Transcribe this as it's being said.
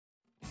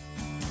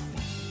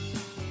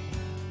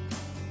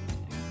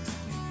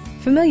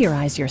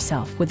Familiarize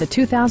yourself with the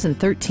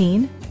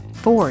 2013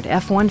 Ford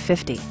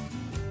F-150.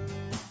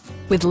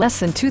 With less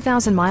than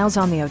 2,000 miles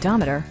on the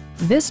odometer,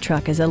 this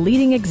truck is a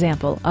leading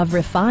example of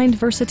refined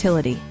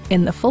versatility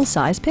in the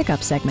full-size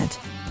pickup segment.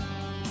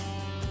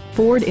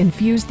 Ford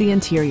infused the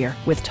interior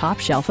with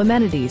top-shelf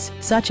amenities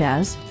such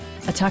as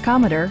a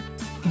tachometer,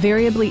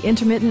 variably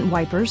intermittent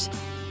wipers,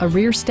 a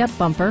rear step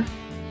bumper,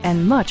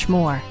 and much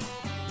more.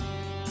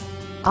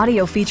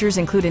 Audio features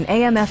include an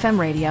AM/FM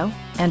radio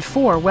and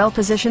 4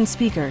 well-positioned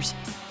speakers.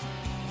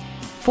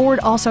 Ford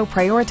also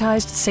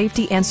prioritized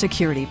safety and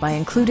security by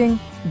including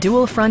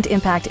dual front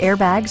impact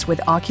airbags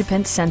with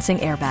occupant sensing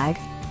airbag,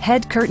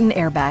 head curtain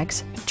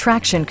airbags,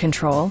 traction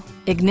control,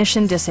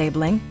 ignition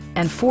disabling,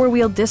 and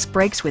 4-wheel disc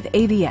brakes with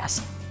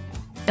ABS.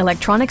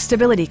 Electronic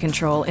stability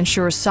control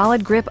ensures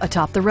solid grip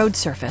atop the road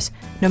surface,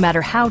 no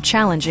matter how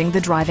challenging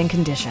the driving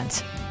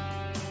conditions.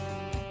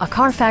 A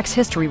Carfax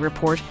history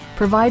report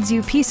provides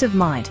you peace of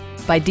mind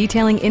by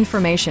detailing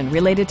information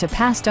related to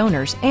past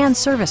owners and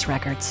service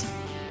records.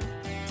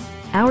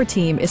 Our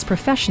team is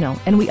professional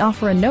and we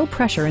offer a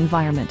no-pressure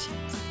environment.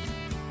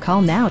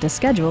 Call now to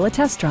schedule a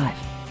test drive.